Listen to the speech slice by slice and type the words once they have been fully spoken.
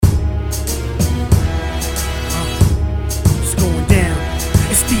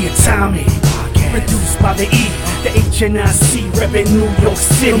Father E, the HNIC, reppin' New York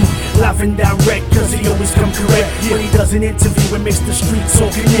City. Live and direct, cause he always come correct. When he does an interview, it makes the streets all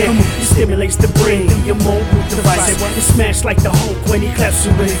connect. He stimulates the brain, the mobile device. It's smashed like the Hulk when he claps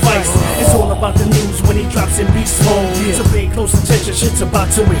you with advice. It's all about the news when he drops in beast mode. So pay close attention, shit's about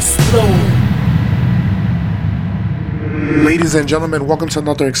to explode. Ladies and gentlemen, welcome to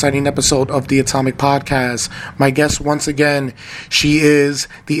another exciting episode of the Atomic Podcast. My guest once again, she is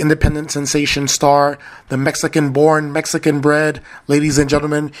the independent sensation star, the Mexican-born, Mexican-bred. Ladies and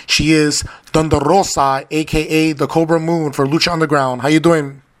gentlemen, she is Rosa, a.k.a. the Kobra Moon for Lucha Underground. How you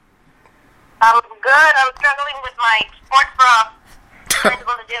doing? I'm good. I'm struggling with my sports bra. Trying to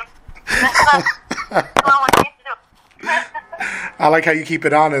go to the gym. That's not what I need to do. I like how you keep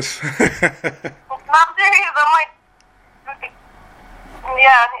it honest. I'm serious. I'm like,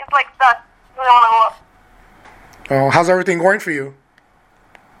 yeah, it's like stuck. I don't want to go up. Oh, how's everything going for you?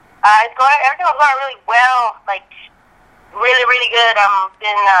 Everything was going really well. Like, really, really good. I've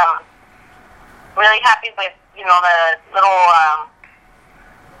been really happy with, the little,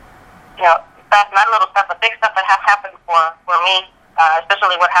 stuff, not little stuff, but big stuff that has happened for me.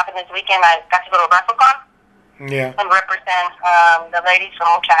 Especially what happened this weekend. I got to go to WrestleCon. Yeah. And represent the ladies from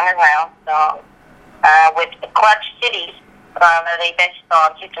Lucha Underground. So, with the Clutch Cities. That they based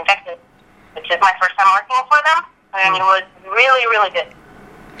on Houston, Texas, which is my first time working for them, and it was really, really good.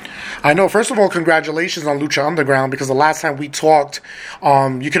 I know. First of all, congratulations on Lucha Underground, because the last time we talked,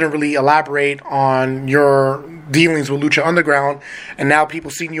 you couldn't really elaborate on your dealings with Lucha Underground, and now people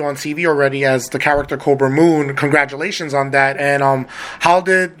seeing you on TV already as the character Kobra Moon. Congratulations on that. And how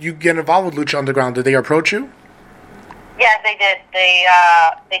did you get involved with Lucha Underground? Did they approach you? Yes, they did. They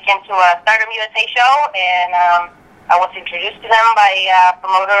came to a Stardom USA show, and I was introduced to them by a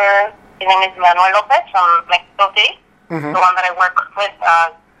promoter. His name is Manuel Lopez from Mexico City, the one that I work with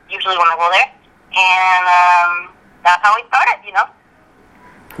usually when I go there. And that's how it started,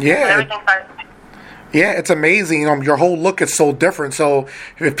 Yeah. So everything started. Yeah, it's amazing. Your whole look is so different. So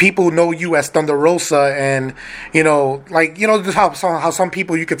if people know you as Thunder Rosa, and just how some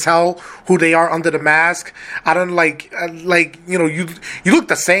people you could tell who they are under the mask. I don't you look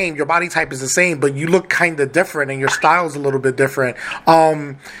the same. Your body type is the same, but you look kind of different, and your style is a little bit different.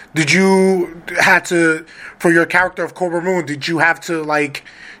 Did you had to, for your character of Kobra Moon? Did you have to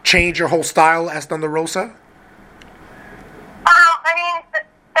change your whole style as Thunder Rosa? I mean,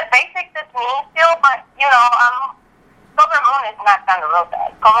 the basics is me still, but Kobra Moon is not Thunder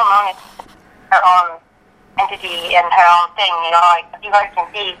Rosa. Kobra Moon is her own entity and her own thing. Like you guys can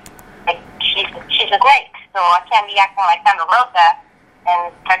see, she's a snake, so I can't be acting like Thunder Rosa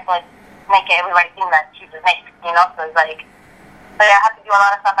and try to make everybody think that she's a snake. So it's like, but I have to do a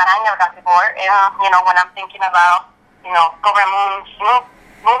lot of stuff that I never done before. And when I'm thinking about Kobra Moon's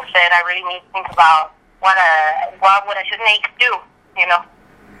moveset, I really need to think about what would a snake do.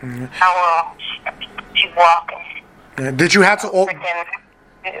 How will she walk? Did you have to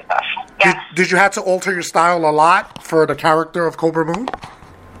Did you have to alter your style a lot for the character of Kobra Moon?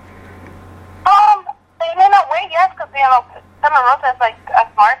 In a way, yes, because Thunder Rosa is like a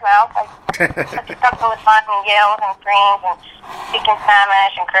smart mouth. She talks all the time and yells and screams and speaks in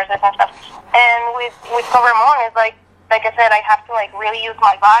Spanish and curses and stuff. And with Kobra Moon, it's like I said, I have to really use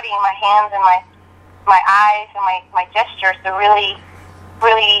my body and my hands and my eyes and my gestures to really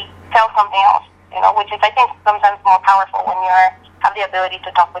tell something else, which is, I think, sometimes more powerful when you have the ability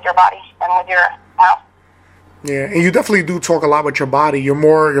to talk with your body than with your mouth. Yeah, and you definitely do talk a lot with your body.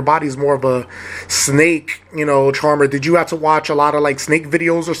 Your body's more of a snake, charmer. Did you have to watch a lot of snake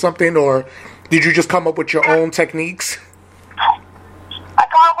videos or something, or did you just come up with your own techniques? I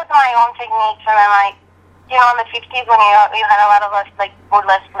come up with my own techniques, and then in the 50s when you had a lot of us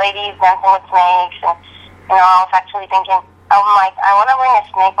burlesque ladies dancing with snakes, and I was actually thinking, I want to bring a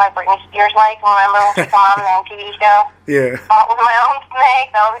snake like Britney Spears, remember when she came on the MTV show? Yeah. With my own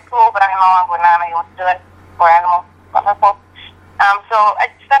snake, that would be cool, but I don't know, I would not be able to do it for animals. So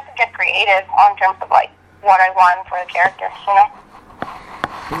I just have to get creative in terms of what I want for the character,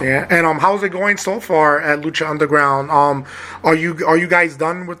 Yeah, and how's it going so far at Lucha Underground? Are you guys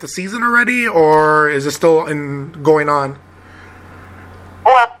done with the season already, or is it still going on?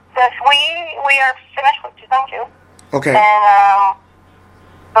 Well, we are finished with season 2. Okay. And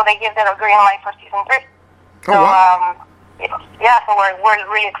so they give it a green light for season 3. So wow. So we're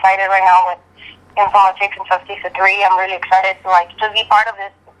really excited right now with implementation of season 3. I'm really excited to be part of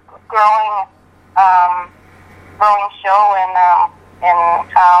this growing show and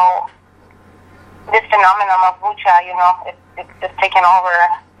how this phenomenon of lucha, it's taken over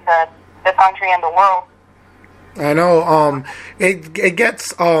the country and the world. I know. It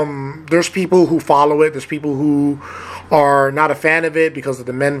gets. There's people who follow it. There's people who are not a fan of it because of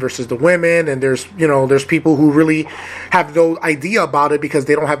the men versus the women, and there's people who really have no idea about it because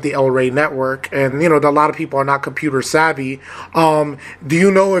they don't have the El Rey network, and a lot of people are not computer savvy. Do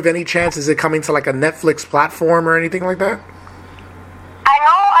you know of any chance is it coming to like a Netflix platform or anything like that?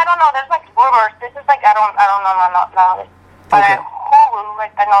 I don't know. There's like rumors. This is like I don't know. But Okay. Hulu,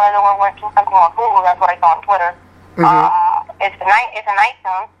 like I know that they were working something on Hulu. That's what I saw on Twitter. It's an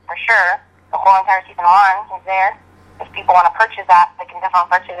iTunes for sure. The whole entire season 1 is there. If people want to purchase that, they can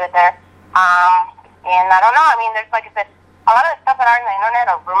definitely purchase it there. And I don't know. I mean, there's like I said, a lot of the stuff that are on the internet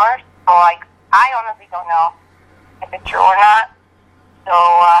are rumors. So like, I honestly don't know if it's true or not. So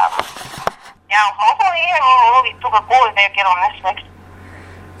yeah, hopefully, I mean, it will be super cool if they get on Netflix.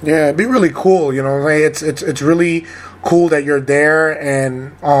 Yeah, it'd be really cool. It's really cool that you're there,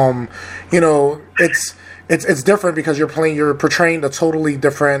 and it's different because you're portraying a totally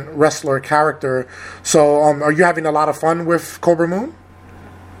different wrestler character. So, are you having a lot of fun with Kobra Moon?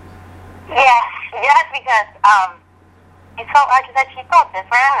 Yes, because it's so like I said, she's so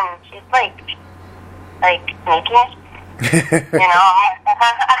different, and she's like sneaky. I don't know.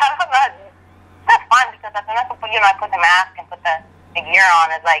 That's fun because as soon as I put the mask and put the gear on,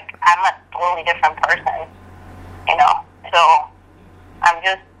 it's like I'm a totally different person. So I'm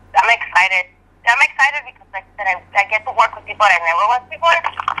excited. I'm excited because, like I said, I get to work with people that I never worked before,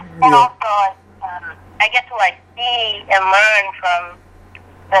 and also I get to like see and learn from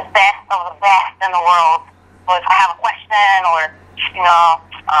the best of the best in the world. So if I have a question or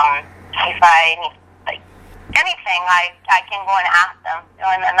if I need like anything, I can go and ask them,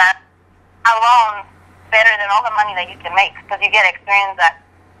 and that's alone better than all the money that you can make because you get experience that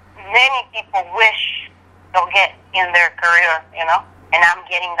many people wish they'll get in their career, and I'm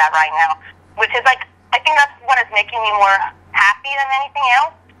getting that right now, which is like, I think that's what is making me more happy than anything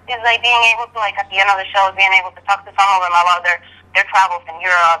else, is like being able to, like, at the end of the show, being able to talk to some of them about their travels in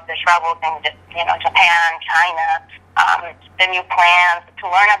Europe, their travels in, Japan, China, the new plans,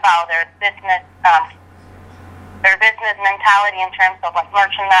 to learn about their business mentality in terms of like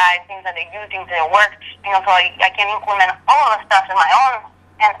merchandise, things that they're using to their work, so I can implement all of the stuff in my own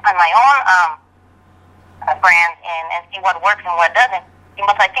brand and see what works and what doesn't.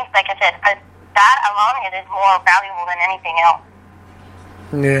 Because I think, like I said, that alone it is more valuable than anything else.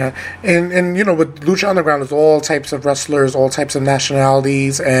 Yeah, and with Lucha Underground, there's all types of wrestlers, all types of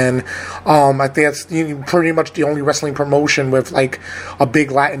nationalities, and I think that's pretty much the only wrestling promotion with like a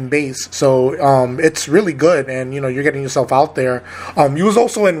big Latin base. So it's really good, and you're getting yourself out there. You was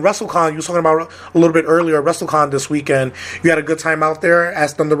also in WrestleCon. You was talking about a little bit earlier, WrestleCon this weekend. You had a good time out there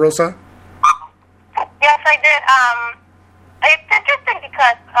as Thunder Rosa? Yes, I did. It's interesting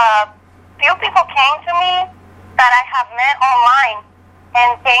because few people came to me that I have met online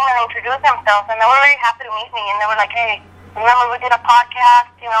and came and introduced themselves, and they were very happy to meet me, and they were like, hey, remember we did a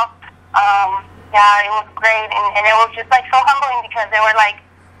podcast, yeah, it was great, and it was just like so humbling because they were like,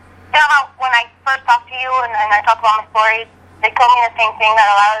 how when I first talked to you and I talked about my stories, they told me the same thing, that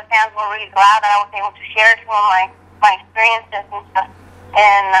a lot of the fans were really glad that I was able to share some of my experiences and stuff,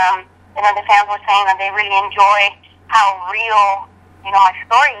 and the fans were saying that they really enjoy how real, my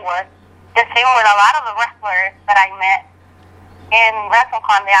story was. The same with a lot of the wrestlers that I met in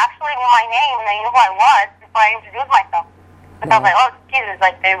WrestleCon. They actually knew my name and they knew who I was before I introduced myself. Because I was like, oh, Jesus,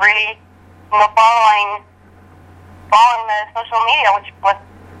 like they really, following the social media, which was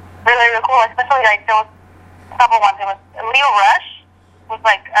really, really cool. Especially like there was a couple ones. It was Leo Rush, was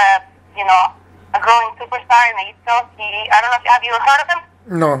like, a growing superstar in the East Coast. I don't know have you heard of him?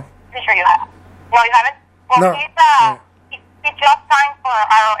 No. Pretty sure you have. No, you haven't? Well, no. He just signed for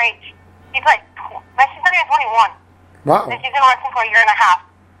ROH. He's like, he's not even 21. Wow. And he's been working for a year and a half.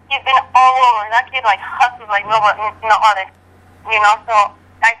 He's been all over. That kid like hustles like no other. So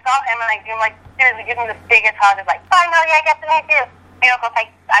I saw him and I gave him like seriously give him the biggest hug. It's like, finally I get to meet you.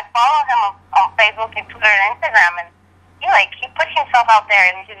 Because I follow him on Facebook and Twitter and Instagram, and he puts himself out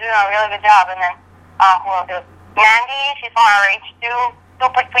there and he's doing a really good job. And then who else? It was Mandy, she's from ROH too.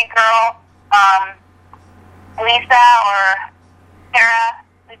 Super sweet girl. Lisa or Sarah.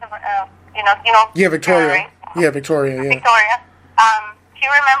 Lisa, Yeah, Victoria. Sarah, right? Yeah, Victoria. Yeah. Victoria. She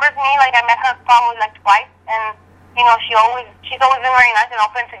remembers me. Like I met her probably like twice, and she's always been very nice and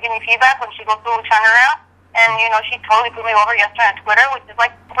open to give me feedback when she goes through turnaround. And she totally put me over yesterday on Twitter, which is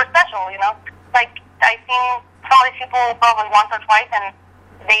like super special. Like I've seen some of these people probably once or twice, and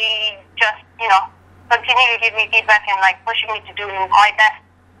they just continue to give me feedback and like pushing me to do my best,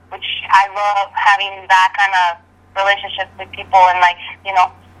 which I love having that kind of relationship with people. And like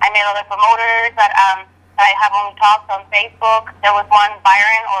I met other promoters that I have only talked on Facebook. There was one,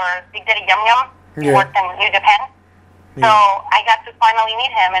 Byron, or Big Daddy Yum Yum. He worked in New Japan. So I got to finally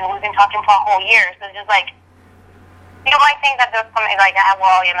meet him, and we've been talking for a whole year. So it's just like, you might think that there's something like,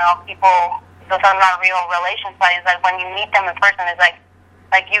 well, you know, people, those are not real relations, but it's like when you meet them in person, it's like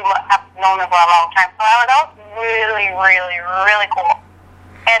you have known them for a long time. So that was really, really, really cool.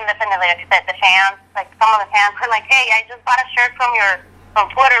 And definitely, like I said, the fans, like some of the fans were like, hey, I just bought a shirt from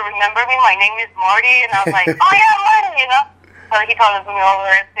Twitter, remember me? My name is Marty. And I was like, oh yeah, Marty, you know? So he told us me over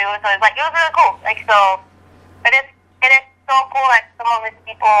there too. So it's like, it was really cool. Like, so, it is so cool that some of these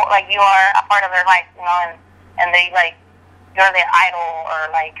people, like, you are a part of their life, you know, and they, like, you're their idol or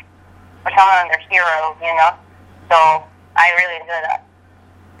someone their hero, you know? So I really enjoy that.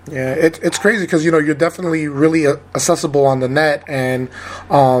 Yeah, it's crazy because, you know, you're definitely really accessible on the net, and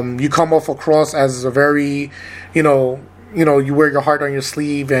you come off across as a very, you know, you wear your heart on your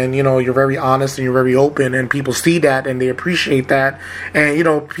sleeve, and, you know, you're very honest and you're very open, and people see that and they appreciate that. And, you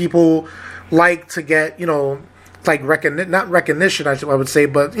know, people like to get, you know, like not recognition, I would say,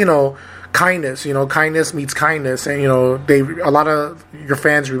 but, you know, kindness. You know, kindness meets kindness, and, you know, a lot of your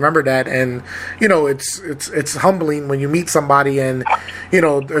fans remember that. And, you know, it's humbling when you meet somebody, and, you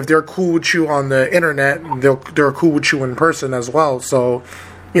know, if they're cool with you on the internet, they're cool with you in person as well. So,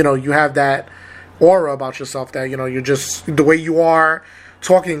 you know, you have that aura about yourself that, you know, you're just the way you are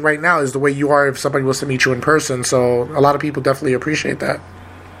talking right now is the way you are if somebody was to meet you in person. So a lot of people definitely appreciate that.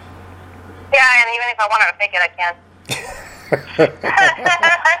 Yeah, and even if I wanted to fake it, I can't.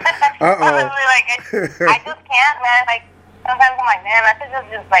 Honestly, like, I just can't, man. Like, sometimes I'm like, man, I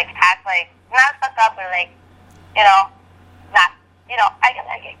should just like act like not stuck up, or like, you know, not, you know, I don't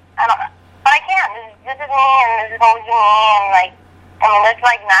know, but I can't. This is me, and this is always me, and like, I mean, there's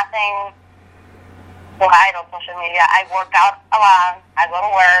like nothing to hide on social media. I work out a lot. I go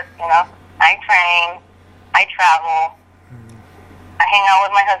to work, you know. I train. I travel. I hang out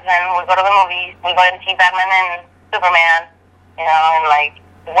with my husband. We go to the movies. We go and see Batman and Superman. You know, and like,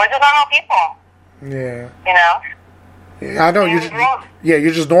 we're just normal people. Yeah. You know. Yeah, I know.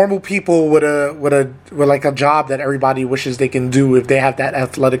 You're just normal people with like a job that everybody wishes they can do if they have that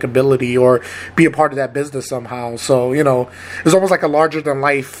athletic ability or be a part of that business somehow. So, you know, it's almost like a larger than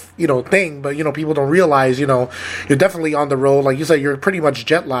life, you know, thing. But, you know, people don't realize, you know, you're definitely on the road. Like you said, you're pretty much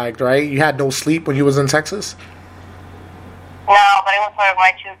jet lagged, right? You had no sleep when you was in Texas. No, but it was sort of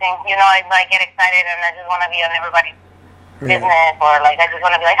my choosing. You know, I get excited and I just want to be on everybody's business, or like I just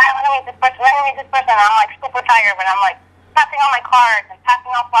want to be like, I want to meet this person. And I'm like super tired, but I'm like passing on my cards and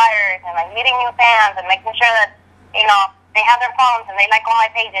passing out flyers and like meeting new fans and making sure that, you know, they have their phones and they like all my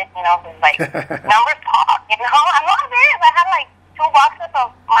pages, you know, because like numbers talk, you know. I'm not serious. I had like 2 boxes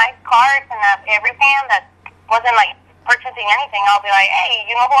of my cards, and every fan that wasn't like purchasing anything, I'll be like, hey,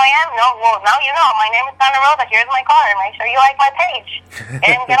 you know who I am? No, well, now you know. My name is Sandra Rosa. Here's my card. Make sure you like my page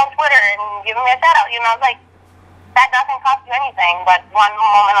and get on Twitter and give me a shout out. You know, like, that doesn't cost you anything, but one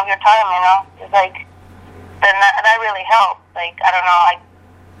moment of your time, you know, is like, then that really helps. Like, I don't know, like,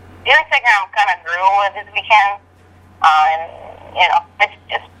 the Instagram kind of grew with this weekend, and, you know, it's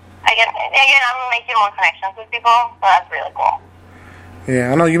just, again, I'm making more connections with people, so that's really cool.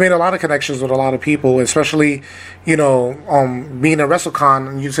 Yeah, I know you made a lot of connections with a lot of people, especially, you know, being at WrestleCon,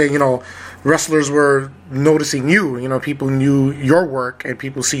 and you say, you know, wrestlers were noticing you, you know, people knew your work and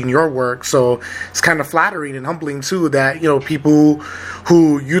people seeing your work. So it's kind of flattering and humbling too that, you know, people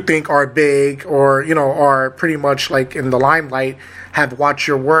who you think are big or, you know, are pretty much like in the limelight have watched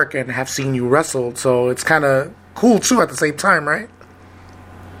your work and have seen you wrestle. So it's kind of cool too at the same time, right?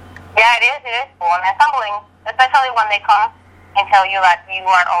 Yeah, it is cool, and it's humbling, especially when they come and tell you that you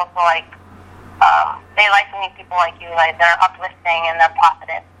are also like, they like to meet people like you, like they're uplifting and they're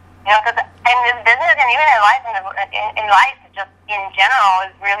positive. You know, because in this business and even in life, in life, just in general,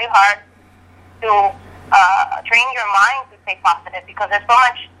 it's really hard to train your mind to stay positive, because there's so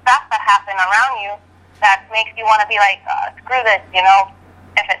much stuff that happens around you that makes you want to be like, screw this, you know,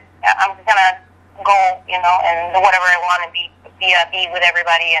 I'm just gonna go, you know, and do whatever I want and be with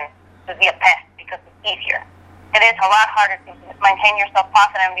everybody and just be a pest because it's easier. It is a lot harder to maintain yourself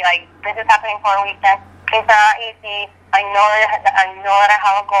positive and be like, this is happening for a reason. Things are not easy. I know that I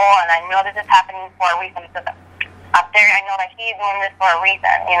have a goal, and I know this is happening for a reason, because up there I know that he's doing this for a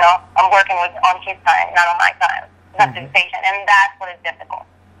reason. You know, I'm working on his time, not on my time. That's the patient, and that's what is difficult.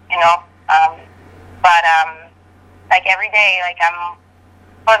 You know, but like every day, like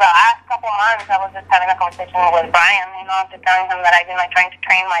for the last couple months, I was just having a conversation with Brian. You know, just telling him that I've been like trying to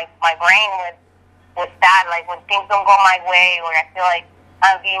train my brain with that, like when things don't go my way, or I feel like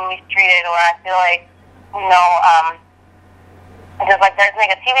I'm being mistreated, or I feel like, you know, just like there's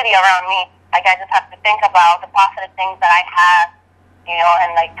negativity around me, like I just have to think about the positive things that I have, you know,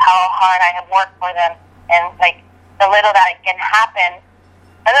 and like how hard I have worked for them, and like the little that can happen,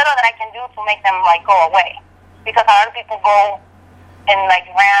 the little that I can do to make them like go away, because a lot of people go and like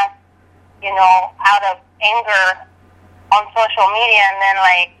rant, you know, out of anger on social media, and then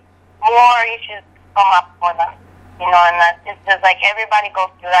like more issues come up for them, you know, and that it's just like everybody goes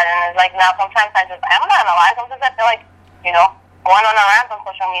through that, and it's like now sometimes I'm not gonna lie, sometimes I feel like, you know, going on a rant on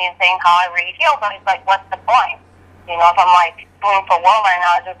social media and saying how I really feel, but it's like, what's the point? You know, if I'm like doing so well right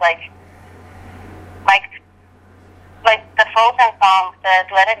now, it's just like the Frozen song says,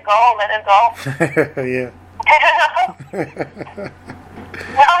 let it go, let it go. Yeah.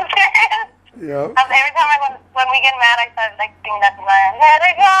 No, I'm serious. Yeah. Every time when we get mad, I start like singing that line, let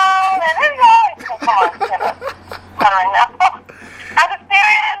it go, let it go. So, come on, not right now. I'm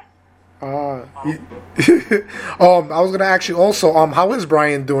serious. I was gonna ask you also, how is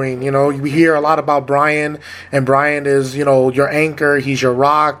Brian doing? You know, we hear a lot about Brian, and Brian is, you know, your anchor. He's your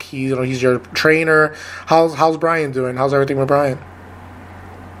rock. He's your trainer. How's Brian doing? How's everything with Brian?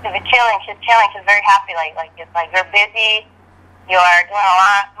 She's chilling. She's very happy. Like it's like you're busy. You are doing a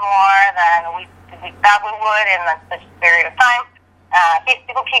lot more than we thought we would in such a period of time.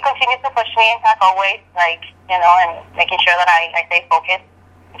 He continues to push me, as always, like, you know, and making sure that I stay focused,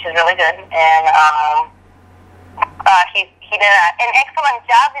 which is really good. And he did an excellent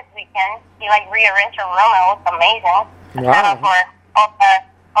job this weekend. He like rearranged her room. It was amazing. Wow. Shout out for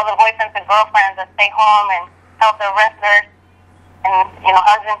all the boyfriends and girlfriends that stay home and help their wrestlers, and, you know,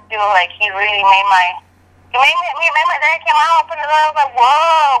 husbands too. Like, he really made my day came out, opened the door, I was like,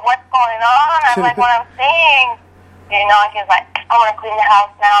 whoa, what's going on? I'm like, what I'm seeing, you know, and he's like, I'm going to clean the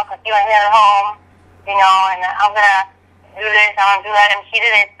house now because you ain't here at home, you know, and I'm going to do this, I'm going to do that, and he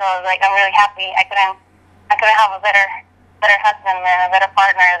did it, so, like, I'm really happy. I couldn't have a better husband and a better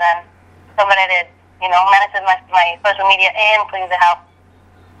partner than somebody that, you know, manages my social media and cleans the house.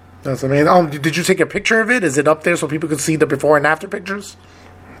 That's amazing. Did you take a picture of it? Is it up there so people could see the before and after pictures?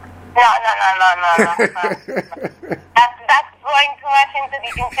 No. That's going too much into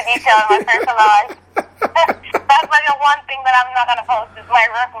detail in my personal life. That's like the one thing that I'm not gonna post is my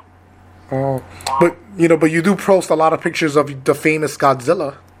room. Oh, but you do post a lot of pictures of the famous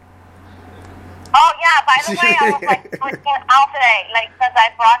Godzilla. Oh yeah. By the way, I was like freaking out today, like, because I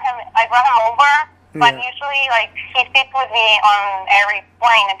brought him over. But usually, like, he sits with me on every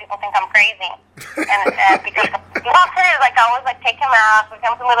plane, and people think I'm crazy. And because, you know, serious, like, I always, like, take him out, we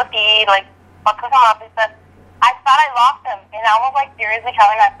come to little feed, like, I'll cook him up and stuff. I thought I lost him, and I was, like, seriously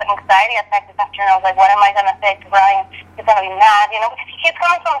having that anxiety attack this afternoon. I was like, what am I going to say to Brian? He's going to be mad, you know, because he's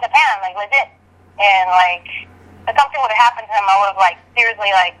coming from Japan, like, legit. And, like, if something would have happened to him, I would have, like,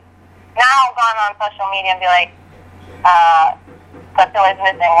 seriously, like, now gone on social media and be like, Godzilla is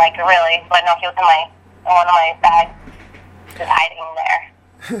missing, like, really. But no, he was in one of my bags, just hiding there.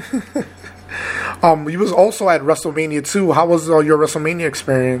 You was also at WrestleMania too. How was your WrestleMania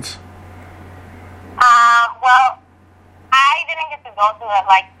experience? Well, I didn't get to go to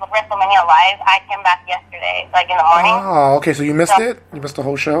WrestleMania live. I came back yesterday, like in the morning. Oh, okay. So you missed it? You missed the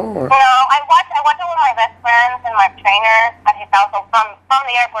whole show? Or? No, I watched it with my best friends and my trainer at his house. So from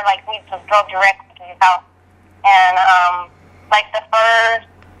the airport, like, we just drove directly to his house. And like the first,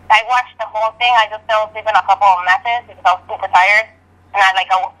 I watched the whole thing. I just fell asleep in a couple of matches because I was super tired. And they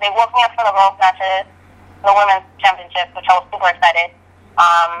woke me up for the girls' matches, the women's championship, which I was super excited.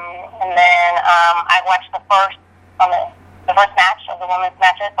 And then I watched the first match of the women's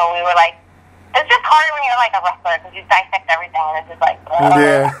matches. So we were like, it's just hard when you're like a wrestler because you dissect everything, and it's just like,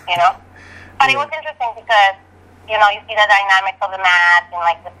 you know. But it was interesting because, you know, you see the dynamics of the match and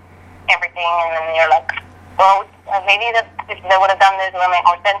like everything, and then you're like, well, maybe if they would have done this, it would have made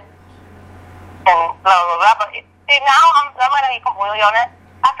more sense. And blah, blah, blah. But now I'm going to be completely honest.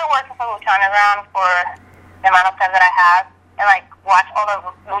 After working for Lucha Underground for the amount of time that I have, and like watch all the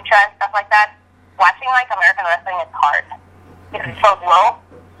Lucha and stuff like that, watching like American wrestling is hard. Because it's so slow.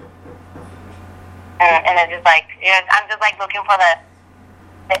 And it's just like, I'm just like looking for the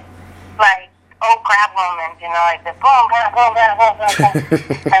like, oh crap moment, you know, like the boom, boom, boom, boom, boom, boom, boom.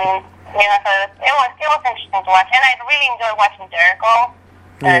 And, you know, so it was interesting to watch, and I really enjoy watching Jericho.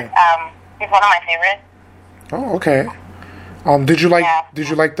 He's one of my favorites. Oh, okay. Did you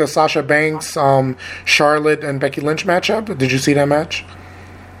like the Sasha Banks, Charlotte and Becky Lynch matchup? Did you see that match?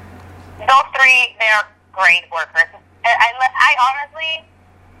 Those three, they're great workers. I honestly,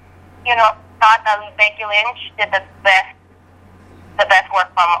 you know, thought that Becky Lynch did the best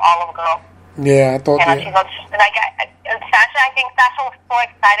work from all of the girls. Yeah, I thought. You know, she looks like Sasha. I think Sasha was so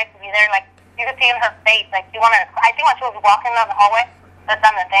excited to be there. Like, you could see in her face, like she wanted. I think when she was walking down the hallway, that's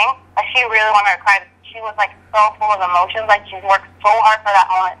done the thing. Like, she really wanted to cry. She was like so full of emotions. Like she worked so hard for that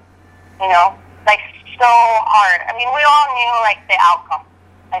moment. You know, like so hard. I mean, we all knew like the outcome.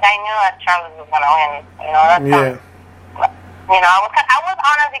 Like I knew that Charlotte was gonna win. You know, that's you know, I was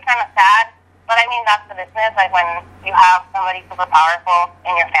honestly kind of sad. But I mean, that's the business. Like when you have somebody super powerful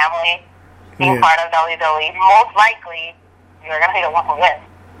in your family being part of WWE, most likely you're gonna be the one who wins.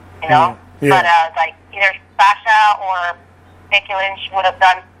 You know, but like either Sasha or Becky Lynch would have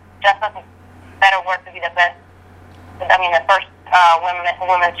done just as better work to be the best. I mean, the first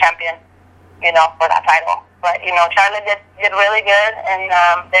women's champion, you know, for that title. But you know, Charlotte did really good, and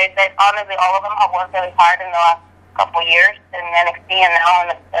they honestly all of them have worked really hard in the last couple years in NXT and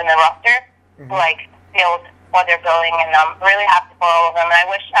now in the roster to like build what they're building, and I'm really happy for all of them. And I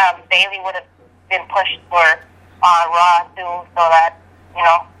wish Bayley would have been pushed for Raw too, so that you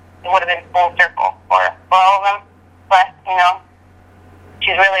know it would have been full circle for all of them. But you know,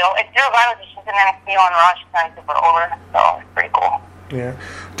 she's really old. It's regardless if she's in NXT on Raw, she's not super over, so it's pretty cool. Yeah.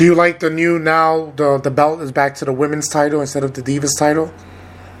 Do you like the new now? The belt is back to the women's title instead of the Divas title.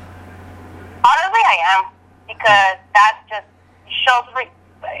 Honestly, I am, because that just shows,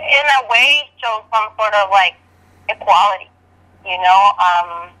 in a way, shows some sort of like equality. You know,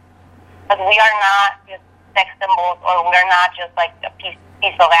 because we are not just sex symbols, or we're not just like a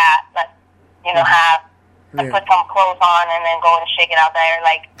piece of that that you know have to put some clothes on and then go and shake it out there.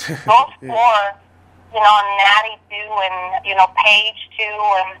 Like those four. You know, Natty too, and you know, Paige too,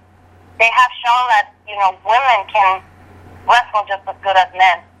 and they have shown that you know women can wrestle just as good as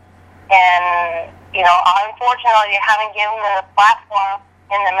men. And you know, unfortunately, they haven't given them the platform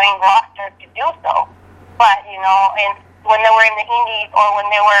in the main roster to do so. But you know, and when they were in the Indies or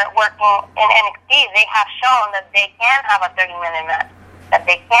when they were working in NXT, they have shown that they can have a 30-minute match, that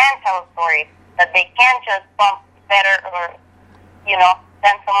they can tell a story, that they can just bump better, or you know,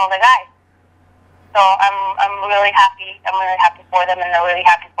 than some of the guys. So I'm really happy. I'm really happy for them, and I'm really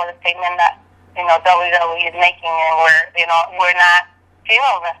happy for the statement that you know WWE is making. And we're not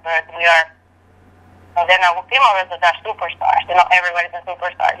female wrestlers. We are. They're not female wrestlers. They're superstars. You know, everybody's a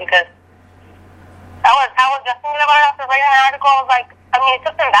superstar. Because I was just thinking about it after writing an article. I was like, I mean, it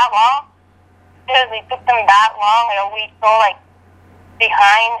took them that long. Seriously, it took them that long. You know, we so like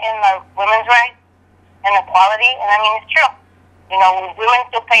behind in the women's rights and equality. And I mean, it's true. You know, women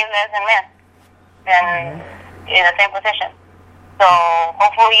still pay less than men. And in the same position. So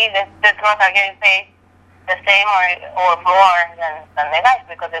hopefully this girls are getting paid the same or more than the guys,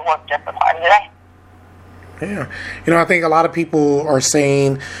 because they work just as hard as the guys. Yeah. You know, I think a lot of people are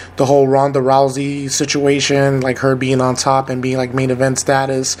saying the whole Ronda Rousey situation, like her being on top and being like main event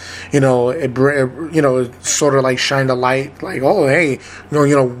status, you know, it sort of like shined a light, like, oh, hey,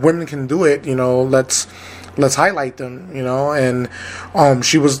 you know, women can do it, you know, let's highlight them, you know. And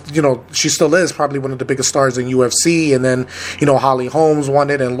she was, you know, she still is probably one of the biggest stars in UFC. And then, you know, Holly Holmes won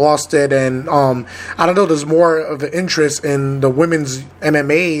it and lost it. And I don't know, there's more of an interest in the women's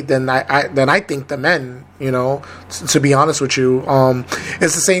MMA than I think the men, you know, to be honest with you.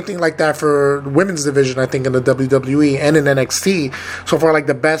 It's the same thing like that for women's division, I think, in the WWE and in NXT. So for like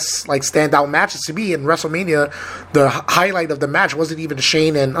the best like standout matches to me in WrestleMania, the highlight of the match wasn't even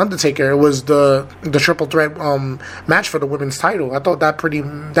Shane and Undertaker. It was the triple threat match for the women's title. I thought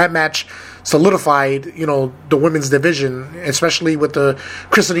that match solidified, you know, the women's division, especially with the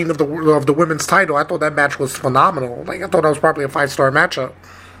christening of the women's title. I thought that match was phenomenal. Like, I thought that was probably a 5-star matchup.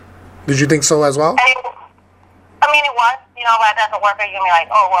 Did you think so as well? I mean, it was, you know, but as a worker, you're gonna be like,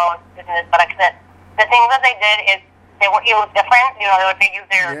 oh, well, this and this. But like I said, the thing that they did is it was different. You know, they used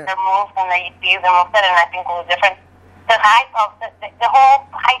their moves, and they used their moveset, and I think it was different. The hype of the whole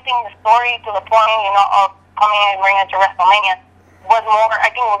hyping the story to the point, you know, of coming and bringing it to WrestleMania was more,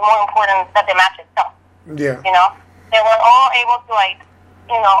 I think it was more important than the match itself. Yeah. You know, they were all able to, like,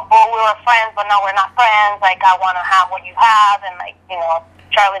 you know, well, we were friends, but now we're not friends. Like, I want to have what you have, and, like, you know,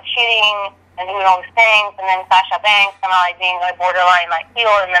 Charlotte cheating and doing all these things, and then Sasha Banks and all, like, being, like, borderline, like,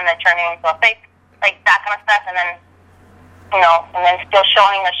 heel, and then they're turning into a fake, like, that kind of stuff, and then, you know, and then still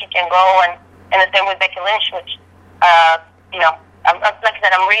showing that she can go, and the same with Becky Lynch, which, you know, like I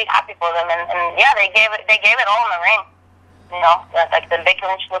said, I'm really happy for them, and yeah, they gave it all in the ring, you know, like, the Becky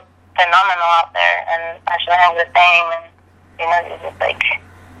Lynch looked phenomenal out there, and Sasha Banks was the same, and, you know, it's just, like,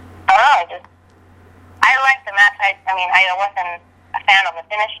 I don't know, I liked the match. I mean, I wasn't a fan of the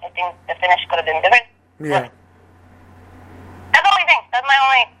finish. I think the finish could have been different. Yeah. That's the only thing. That's my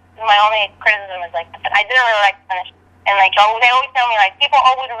only criticism is, like, I didn't really like the finish. And, like, they always tell me, like, people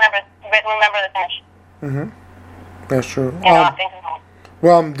always remember the finish. Mm-hmm. That's true. You know, I think so.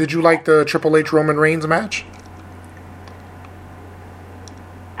 Well, did you like the Triple H Roman Reigns match?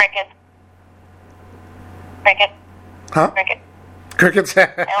 Cricket. Cricket. Huh? Cricket. Crickets. I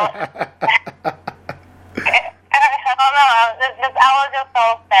don't know. I was just so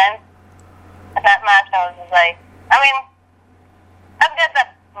tense at that match. I was just like, I mean, I'm good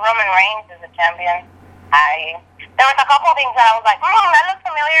that Roman Reigns is a champion. There was a couple things that I was like, that looks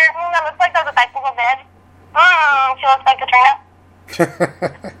familiar. That looks like the Disciples of Dead. She looks like Katrina.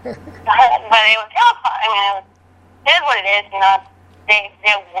 But it was fun. I mean, it is what it is. You know,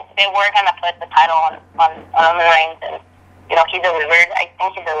 they were gonna put the title on Roman Reigns, and you know he delivered. I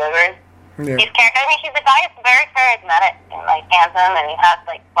think he delivered. Yeah. I mean, he's the guy is very charismatic and like handsome, and he has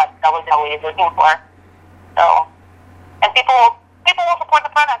like what WWE is looking for. So, and people will support the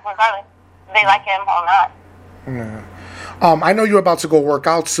product regardless if they like him or not. Yeah. I know you're about to go work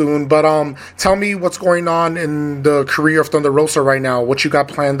out soon, but tell me what's going on in the career of Thunder Rosa right now. What you got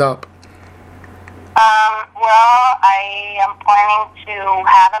planned up? Well, I am planning to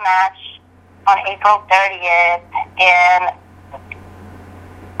have a match on April 30th in.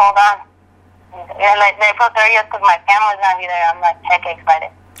 Hold on. Yeah, like April 30th because my family's gonna be there. I'm like heck excited.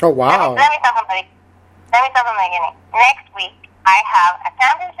 Oh wow! Let me start from the beginning. Next week, I have a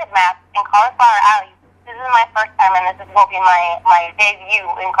championship match in Cauliflower Alley. This is my first time, and this will be my debut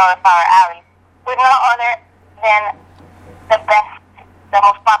in Cauliflower Alley with no other than the best, the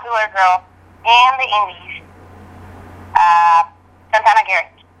most popular girl in the Indies, Santana Garrett.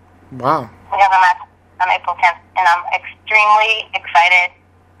 Wow. We have a match on April 10th, and I'm extremely excited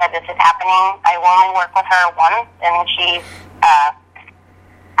that this is happening. I only worked with her once, and she's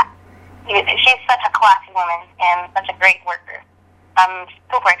such a classy woman and such a great worker. I'm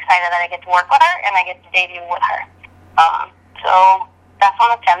super excited that I get to work with her and I get to debut with her. So that's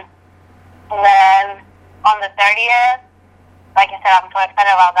on the 10th. And then on the 30th, like I said, I'm so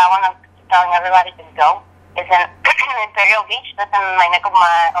excited about that one. I'm telling everybody to go. It's in Imperial Beach. That's in my neck of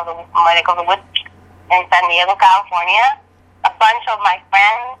the woods in San Diego, California. A bunch of my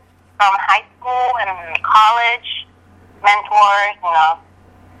friends from high school and college, mentors, you know,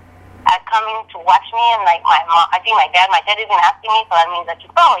 are coming to watch me, and like my mom, I think my dad is even asking me, so that means that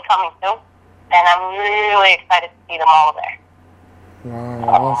she's probably coming too. And I'm really excited to see them all there.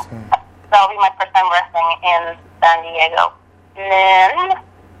 Wow, awesome. That'll be my first time wrestling in San Diego. And then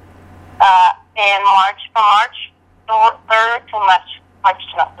in March 3rd to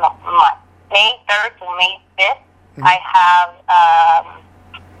May 3rd to May 5th, I have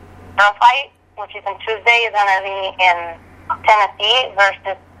Girl Fight, which is on Tuesday. Is going to be in Tennessee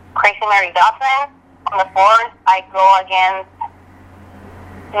versus Crazy Mary Dawson. On the 4th, I go against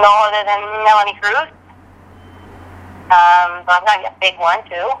no other than Melanie Cruz. So I'm going to get a big one,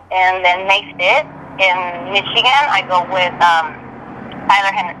 too. And then May 5th, in Michigan, I go with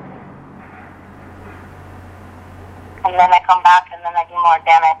Tyler Henry. And then I come back, and then I do more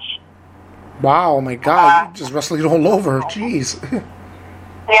damage. Wow, oh my God, you're just wrestling all over. Jeez.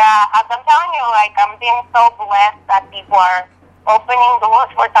 Yeah, as I'm telling you, like, I'm being so blessed that people are opening doors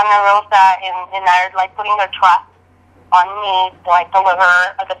for Thunder Rosa and are, like, putting their trust on me to, like, deliver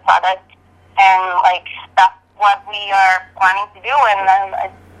a good product. And, like, that's what we are planning to do. And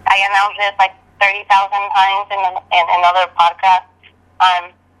I announced this, like, 30,000 times in another podcast. I'm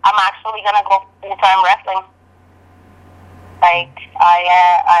actually going to go full-time wrestling. Like,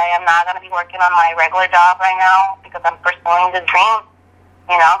 I am not going to be working on my regular job right now because I'm pursuing the dream,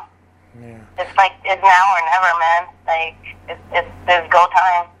 you know? Yeah. It's like, it's now or never, man. Like, it's go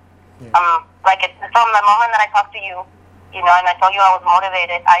time. Yeah. Like, it's from the moment that I talked to you, you know, and I told you I was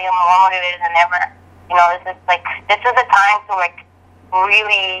motivated, I am more motivated than ever. You know, this is the time to, like,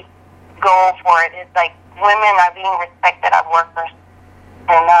 really go for it. It's like, women are being respected as workers.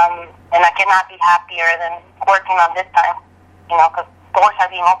 And I cannot be happier than working on this time. You know, because doors are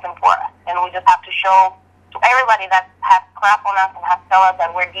being opened for us. And we just have to show to everybody that has crap on us and has tell us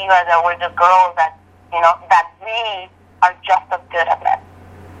that we're divas, that we're just girls, that, you know, that we are just as good as men.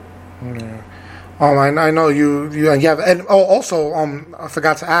 Yeah. I know you have, and also, I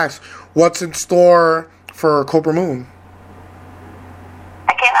forgot to ask, what's in store for Kobra Moon?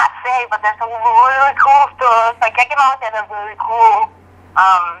 I cannot say, but there's some really cool stuff. Like, I can always say there's really cool,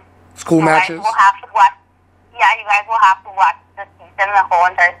 school matches? We'll have to watch. Yeah, you guys will have to watch the season, the whole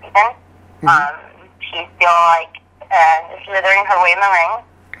entire season. She's still, like, slithering her way in the ring.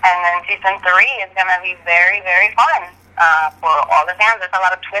 And then season 3 is going to be very, very fun for all the fans. There's a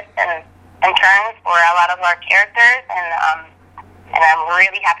lot of twists and turns for a lot of our characters. And I'm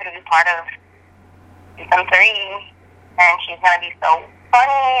really happy to be part of season 3. And she's going to be so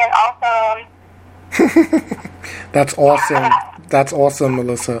funny and awesome. That's awesome. That's awesome,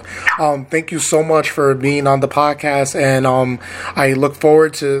 Melissa. Thank you so much for being on the podcast, and I look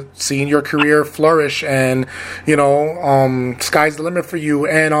forward to seeing your career flourish. And sky's the limit for you.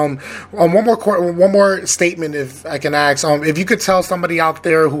 And one more statement, if I can ask, if you could tell somebody out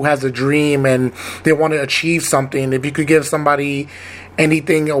there who has a dream and they want to achieve something, if you could give somebody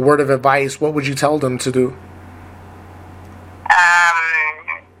anything, a word of advice, what would you tell them to do?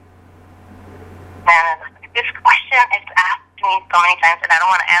 This question is asked to me so many times, and I don't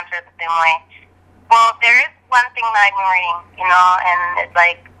want to answer it the same way. Well, there is one thing that I've been reading, and it's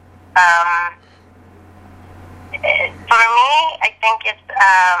like, for me, I think it's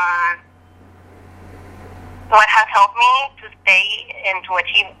what has helped me to stay and to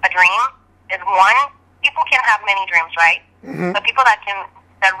achieve a dream is, one, people can have many dreams, right? Mm-hmm. But people that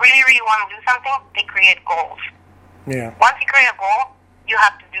really, really want to do something, they create goals. Yeah. Once you create a goal, you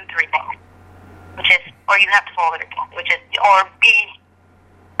have to do three things, or you have to follow the things, or be,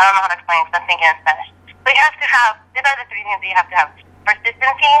 I don't know how to explain it because I'm thinking in Spanish. So you have to have, these are the three things that you have to have: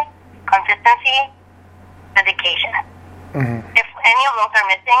 persistency, consistency, dedication. Mm-hmm. If any of those are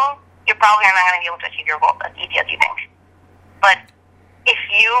missing, you're probably not going to be able to achieve your goals as easy as you think. But if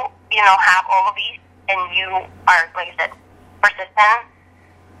you, have all of these, and you are, like I said, persistent,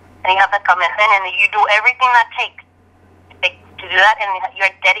 and you have the commitment, and you do everything that takes to do that, and you're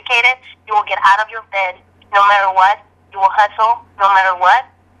dedicated, you will get out of your bed no matter what. You will hustle no matter what.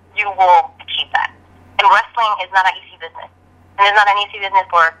 You will achieve that. And wrestling is not an easy business. And it's not an easy business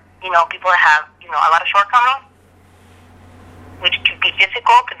for, people that have, a lot of shortcomings, which could be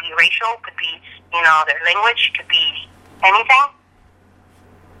physical, could be racial, could be, their language, could be anything,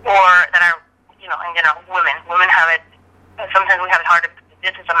 or that are, in general, women. Women have it, sometimes we have it harder.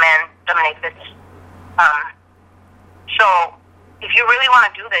 This is a man-dominated business. So, if you really want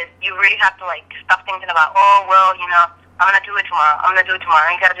to do this, you really have to, stop thinking about, I'm going to do it tomorrow.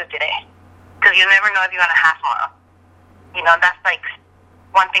 You got to do it today. Because you never know if you're going to have tomorrow. That's,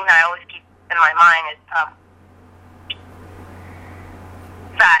 one thing that I always keep in my mind is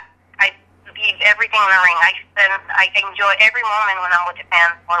that I leave everything in the ring. I enjoy every moment when I'm with the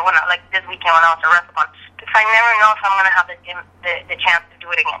fans, or when, this weekend when I was at WrestleCon. Because I never know if I'm going to have the chance to do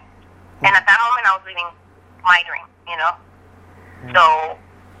it again. And at that moment, I was living my dream, So,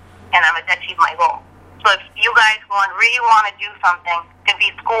 and I'm achieved my goal. So if you guys really want to do something, it could be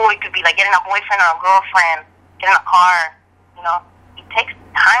school, it could be getting a boyfriend or a girlfriend, getting a car, it takes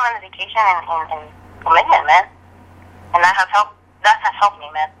time and dedication and commitment, man. And that has helped me,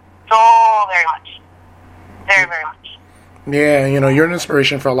 man, so very much. Very, very much. Yeah, you're an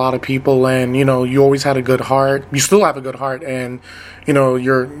inspiration for a lot of people, and you always had a good heart. You still have a good heart, and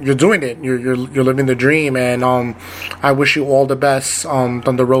you're doing it. You're living the dream, and I wish you all the best.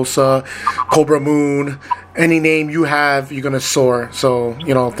 Thunder Rosa, Kobra Moon, any name you have, you're gonna soar. So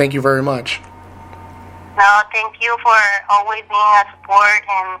thank you very much. No, thank you for always being a support,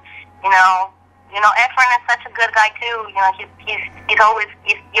 and Efren is such a good guy too. You've always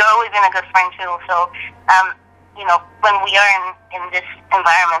been a good friend too. So when we are in this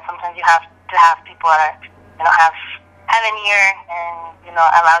environment, sometimes you have to have people that are, have an ear and,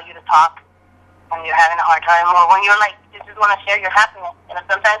 allow you to talk when you're having a hard time, or when you're you just want to share your happiness.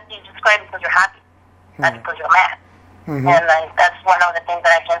 Sometimes you just cry because you're happy, not because you're mad. Mm-hmm. And that's one of the things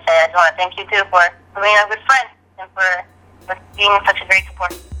that I can say. I just want to thank you too for being a good friend and for being such a great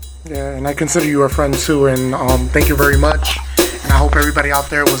support. Yeah, and I consider you a friend too, and thank you very much. And I hope everybody out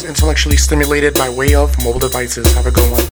there was intellectually stimulated by way of mobile devices. Have a good one.